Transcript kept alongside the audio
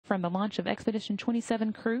from the launch of Expedition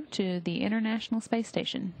 27 crew to the International Space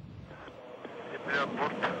Station.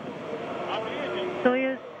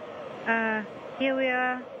 Soyuz, here we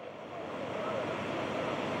are.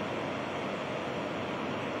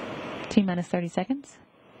 T-minus 30 seconds.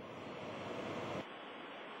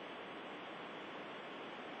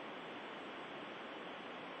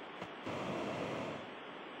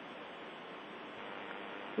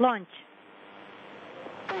 Launch.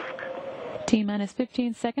 T-minus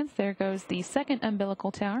 15 seconds. There goes the second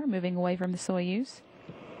umbilical tower, moving away from the Soyuz.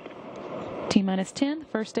 T-minus 10.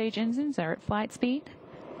 First stage engines are at flight speed.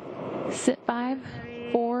 Sit 5,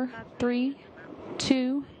 4, 3,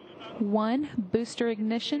 2, 1. Booster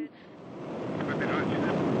ignition.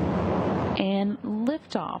 And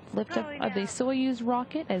liftoff. Liftoff of the Soyuz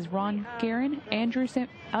rocket as Ron Garin,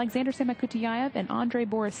 Alexander Samakutayev, and Andrei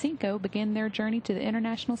Borisenko begin their journey to the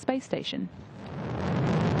International Space Station.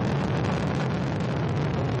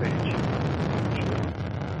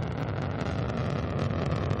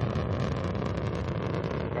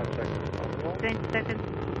 Seconds.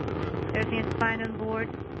 Everything is fine on board.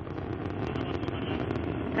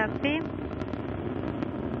 Copy.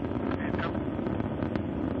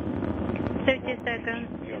 30 seconds.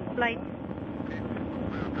 Flight.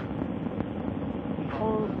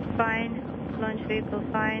 All fine. Launch vehicle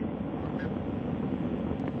fine.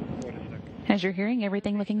 As you're hearing,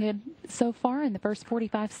 everything looking good so far in the first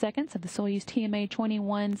 45 seconds of the Soyuz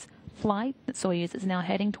TMA-21's flight. The Soyuz is now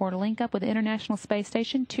heading toward a link-up with the International Space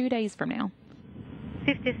Station 2 days from now.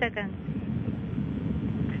 50 seconds.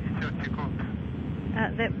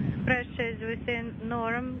 The pressure is within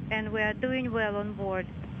norm and we are doing well on board.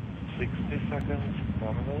 60 seconds,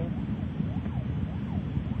 nominal.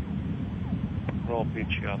 Roll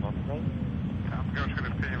pitch nominal.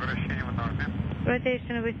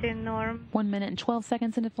 Rotation within norm. 1 minute and 12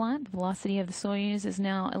 seconds into flight. The velocity of the Soyuz is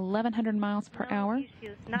now 1,100 miles per hour.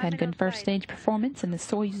 We've had good first stage performance, and the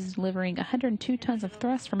Soyuz is delivering 102 tons of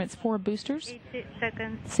thrust from its 4 boosters. 80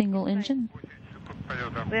 seconds. Single engine.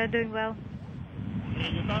 We are doing well.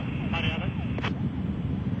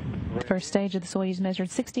 The first stage of the Soyuz measured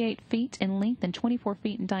 68 feet in length and 24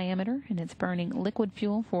 feet in diameter, and it's burning liquid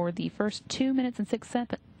fuel for the first 2 minutes and 6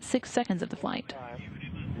 seconds of the flight.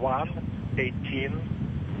 1:18.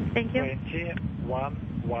 Thank you.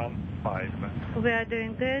 21:15. We are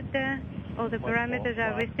doing good. All the parameters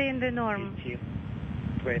are within the norm.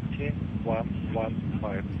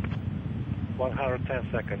 21:15. 110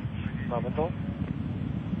 seconds. Nominal.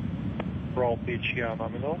 Roll pitch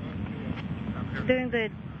nominal. Doing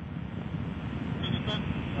good.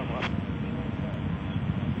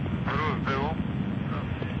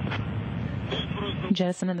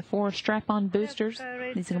 Jettison and the 4 strap-on boosters.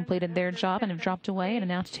 These have completed their job and have dropped away at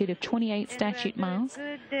an altitude of 28 statute miles.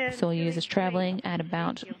 The Soyuz is traveling at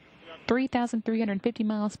about 3,350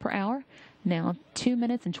 miles per hour, now 2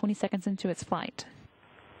 minutes and 20 seconds into its flight.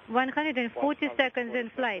 140 seconds in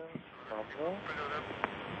flight.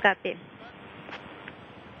 Copy.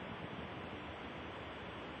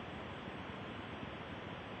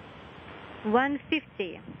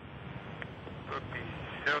 $150.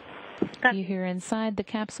 You hear inside the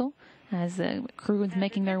capsule as the crew is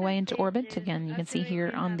making their way into orbit. Again, you can see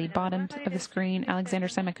here on the bottom of the screen Alexander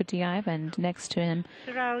Samakutayev, and next to him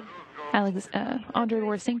Andrei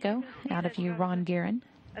Borisenko, out of view Ron Garin.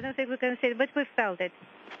 I don't think we can see it, but we felt it.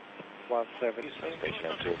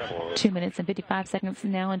 2 minutes and 55 seconds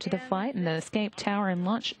now into the flight, and the escape tower and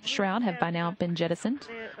launch shroud have by now been jettisoned.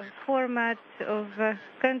 The format of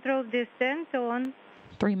control descent on.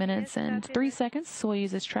 3 minutes and 3 seconds.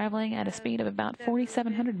 Soyuz is traveling at a speed of about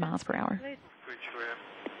 4,700 miles per hour.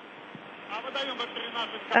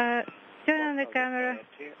 Turn on the camera.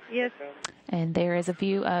 Yes. And there is a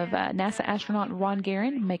view of NASA astronaut Ron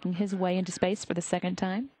Garin making his way into space for the second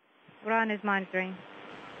time. Ron is monitoring.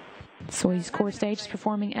 Soyuz core stage is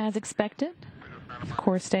performing as expected. The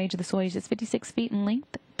core stage of the Soyuz is 56 feet in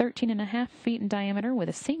length, 13.5 feet in diameter, with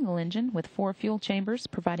a single engine with 4 fuel chambers,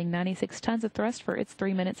 providing 96 tons of thrust for its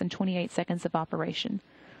 3 minutes and 28 seconds of operation.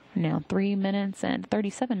 We're now 3 minutes and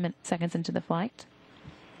 37 seconds into the flight.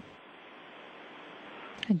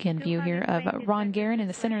 Again, view here of Ron Garin in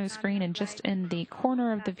the center of the screen, and just in the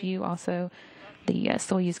corner of the view also the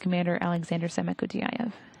Soyuz commander Alexander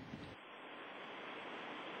Samakutayev.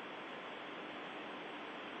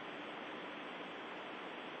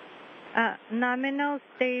 Nominal,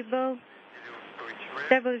 stable,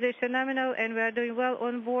 stabilization nominal, and we are doing well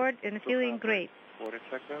on board and feeling great. 40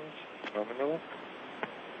 seconds, nominal.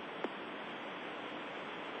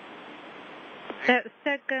 The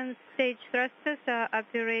second stage thrusters are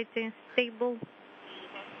operating stable.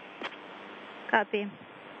 Copy.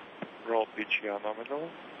 Roll PGR nominal.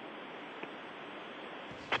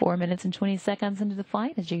 4 minutes and 20 seconds into the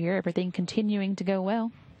flight as you hear everything continuing to go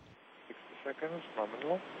well. 60 seconds,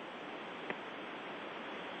 nominal.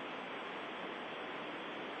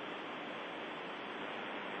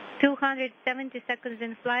 $270 seconds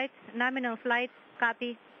in flight. Nominal flight.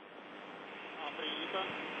 Copy.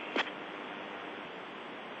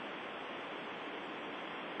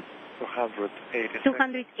 $280.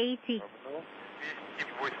 280.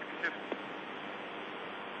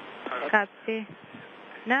 Nominal. Copy.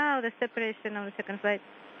 Now the separation of the second flight.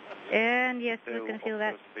 And yes, we can feel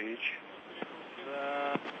that. Stage.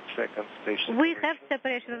 Second stage. We have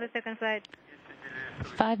separation of the second flight.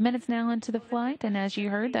 5 minutes now into the flight, and as you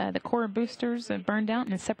heard, the core boosters burned out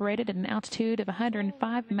and separated at an altitude of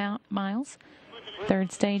 105 miles.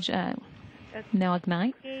 Third stage now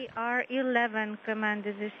ignite. KR-11 command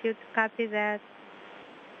is issued. Copy that.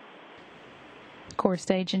 Core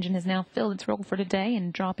stage engine has now filled its role for today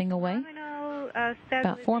and dropping away.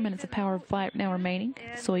 About 4 minutes of power flight now remaining.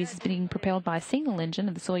 Soyuz is being propelled by a single engine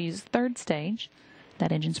of the Soyuz third stage.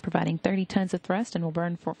 That engine's providing 30 tons of thrust and will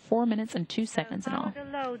burn for 4 minutes and 2 seconds in all.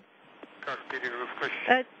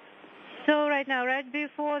 So right now, right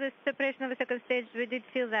before the separation of the second stage, we did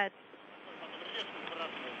feel that.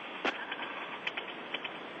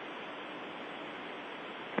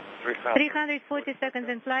 $340. 340 seconds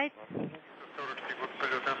in flight.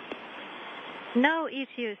 No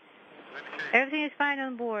issues. Everything is fine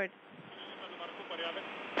on board.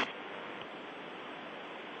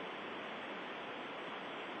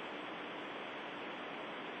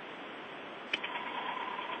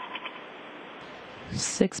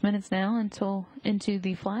 Six minutes now into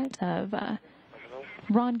the flight of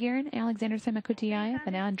Ron Guerin, Alexander Semikutiayev,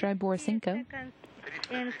 and Andrei Borisenko.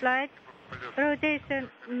 In flight. Rotation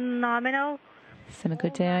nominal.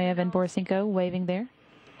 Semikutiayev and Borisenko waving there.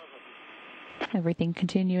 Everything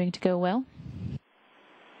continuing to go well.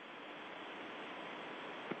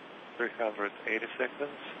 380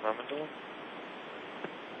 seconds, nominal.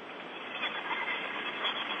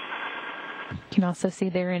 You can also see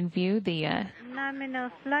there in view the Nominal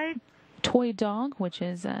flight. toy dog, which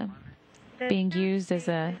is being used as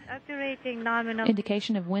a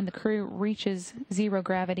indication of when the crew reaches zero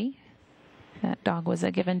gravity. That dog was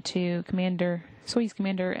given to Soyuz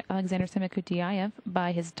Commander Alexander Semikutiayev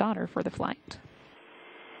by his daughter for the flight.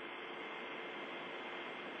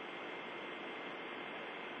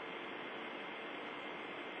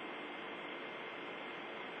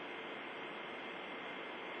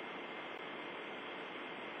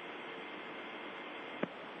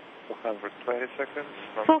 $420 seconds.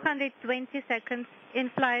 420 seconds in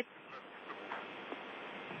flight.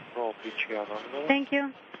 Roll PGR nominal. Thank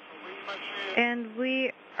you. And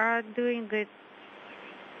we are doing good.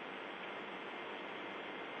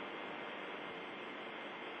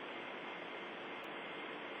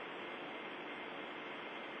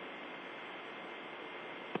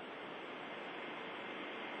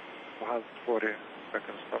 $440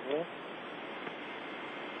 seconds, nominal.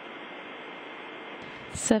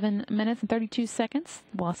 7 minutes and 32 seconds.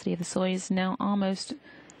 The velocity of the Soyuz now almost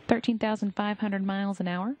 13,500 miles an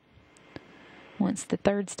hour. Once the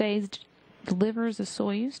third stage delivers the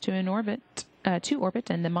Soyuz to orbit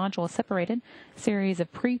and the module is separated, a series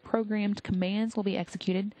of pre-programmed commands will be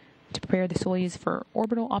executed to prepare the Soyuz for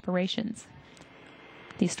orbital operations.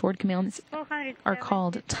 These stored commands are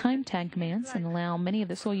called time tag commands and allow many of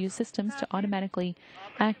the Soyuz systems to automatically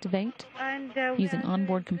activate using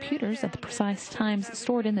onboard computers at the precise times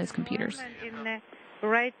stored in those computers. In the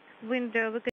right window,